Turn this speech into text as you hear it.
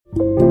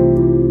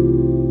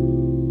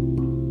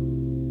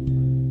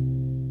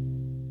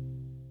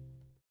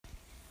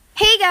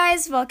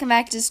guys, welcome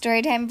back to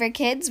Storytime for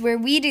Kids, where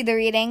we do the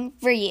reading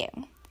for you.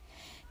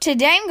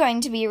 Today I'm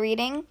going to be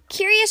reading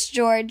Curious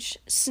George,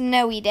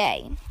 Snowy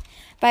Day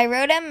by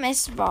Rhoda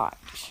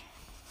Missbach.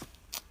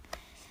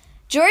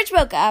 George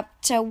woke up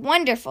to a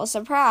wonderful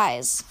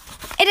surprise.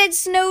 It had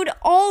snowed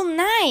all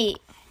night.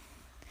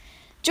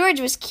 George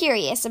was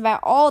curious about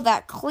all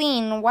that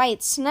clean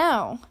white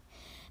snow.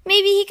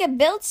 Maybe he could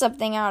build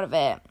something out of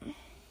it.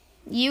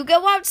 "You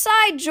go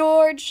outside,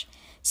 George,"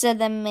 said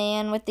the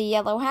man with the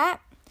yellow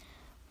hat.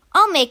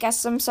 "I'll make us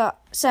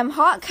some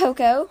hot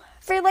cocoa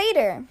for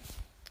later."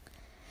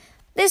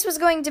 This was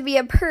going to be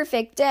a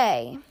perfect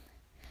day.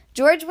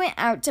 George went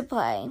out to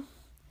play.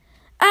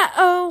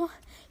 Uh-oh,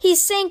 he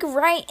sank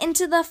right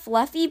into the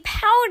fluffy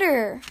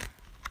powder.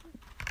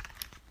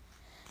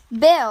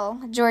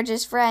 Bill,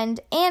 George's friend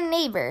and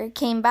neighbor,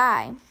 came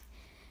by.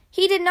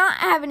 He did not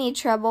have any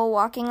trouble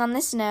walking on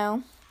the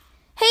snow.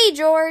 "Hey,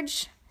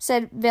 George,"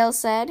 Bill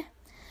said.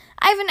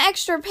 "I have an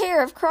extra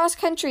pair of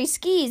cross-country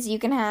skis you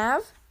can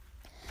have."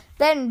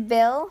 Then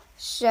Bill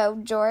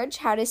showed George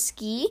how to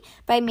ski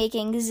by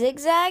making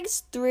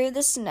zigzags through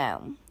the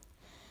snow.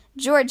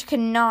 George could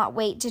not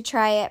wait to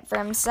try it for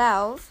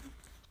himself.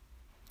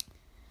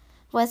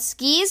 With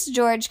skis,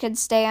 George could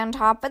stay on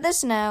top of the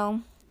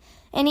snow,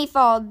 and he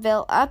followed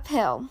Bill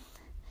uphill.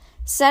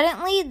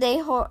 Suddenly, they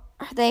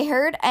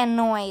heard a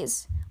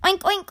noise. "Oink,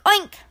 oink,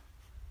 oink!"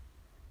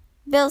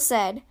 Bill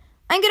said,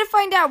 "I'm going to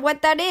find out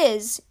what that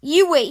is.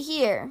 You wait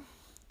here."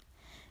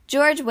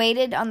 George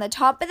waited on the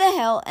top of the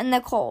hill in the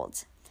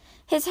cold.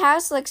 His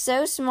house looked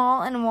so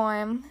small and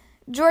warm.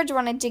 George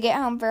wanted to get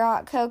home for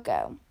hot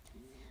cocoa.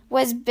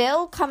 Was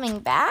Bill coming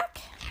back?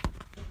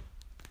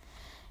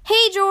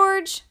 "Hey,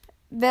 George,"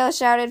 Bill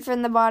shouted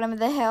from the bottom of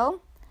the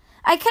hill.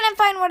 "I couldn't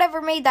find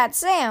whatever made that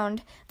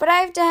sound, but I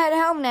have to head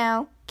home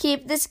now.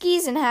 Keep the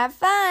skis and have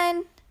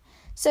fun."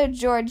 So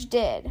George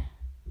did,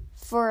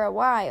 for a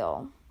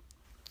while.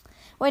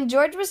 When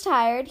George was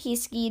tired, he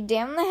skied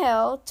down the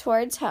hill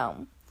towards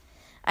home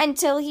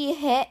until he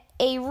hit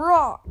a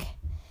rock.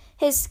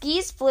 His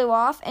skis flew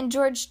off, and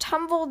George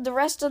tumbled the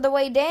rest of the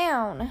way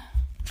down.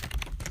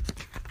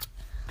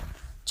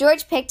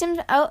 George picked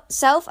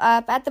himself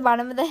up at the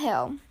bottom of the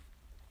hill.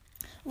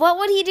 What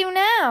would he do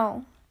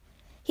now?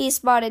 He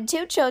spotted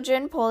two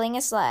children pulling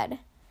a sled.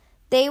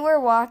 They were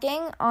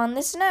walking on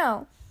the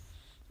snow,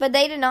 but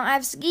they did not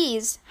have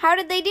skis. How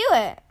did they do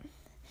it?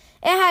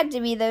 It had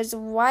to be those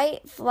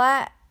white,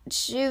 flat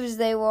shoes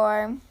they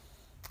wore.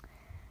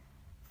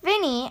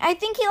 "Vinny, I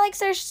think he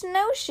likes our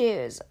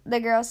snowshoes,"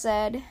 the girl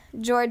said.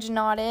 George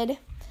nodded.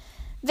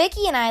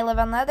 "Vicky and I live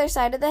on the other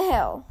side of the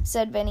hill,"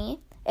 said Vinny.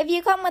 "If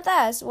you come with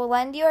us, we'll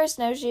lend you our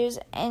snowshoes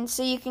and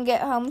so you can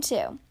get home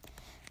too.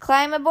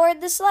 Climb aboard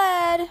the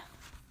sled."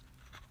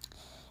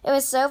 It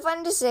was so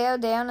fun to sail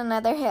down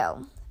another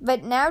hill,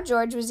 but now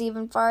George was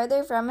even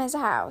farther from his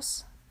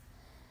house.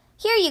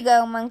 "Here you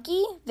go,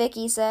 monkey,"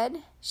 Vicky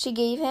said. She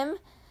gave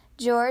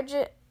George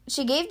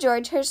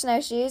her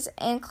snowshoes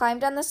and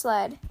climbed on the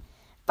sled.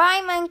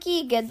 "Bye,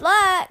 monkey. Good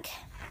luck."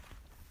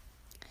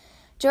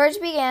 George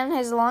began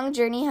his long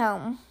journey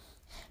home.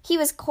 He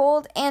was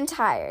cold and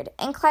tired,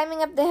 and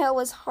climbing up the hill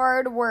was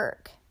hard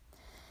work.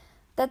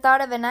 The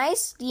thought of a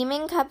nice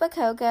steaming cup of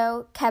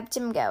cocoa kept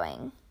him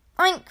going.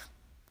 Oink!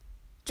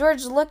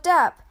 George looked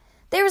up.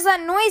 There was that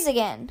noise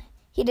again.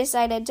 He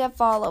decided to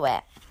follow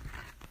it.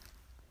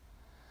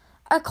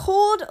 A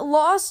cold,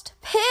 lost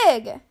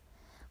pig!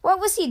 What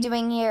was he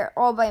doing here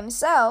all by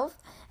himself?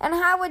 And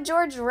how would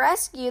George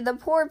rescue the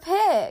poor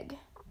pig?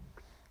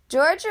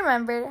 George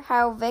remembered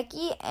how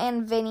Vicky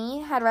and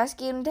Vinny had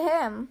rescued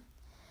him.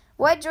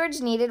 What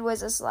George needed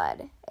was a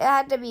sled. It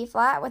had to be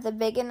flat with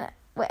big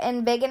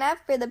enough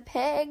for the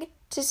pig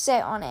to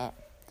sit on it.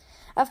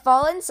 A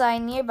fallen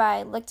sign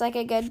nearby looked like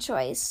a good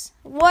choice.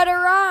 What a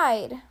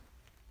ride!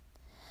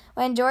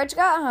 When George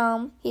got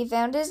home, he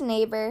found his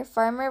neighbor,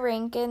 Farmer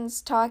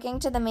Rankins, talking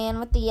to the man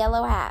with the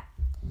yellow hat.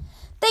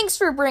 "Thanks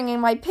for bringing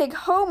my pig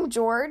home,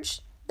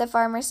 George," the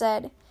farmer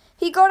said.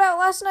 "He got out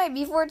last night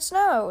before it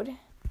snowed."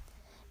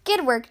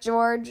 "Good work,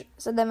 George,"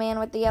 said the man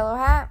with the yellow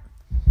hat.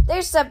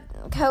 "There's some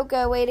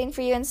cocoa waiting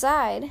for you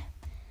inside."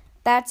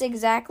 That's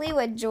exactly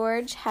what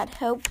George had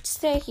hoped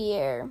to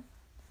hear.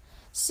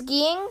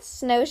 Skiing,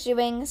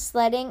 snowshoeing,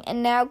 sledding,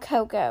 and now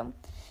cocoa.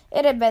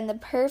 It had been the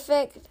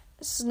perfect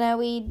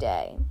snowy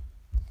day.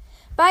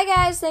 Bye,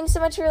 guys. Thanks so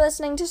much for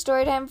listening to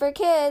Storytime for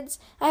Kids.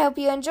 I hope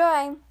you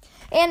enjoy.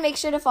 And make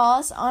sure to follow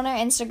us on our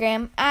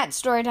Instagram at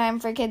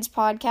Storytime for Kids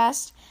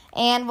Podcast.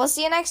 And we'll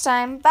see you next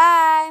time.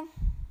 Bye.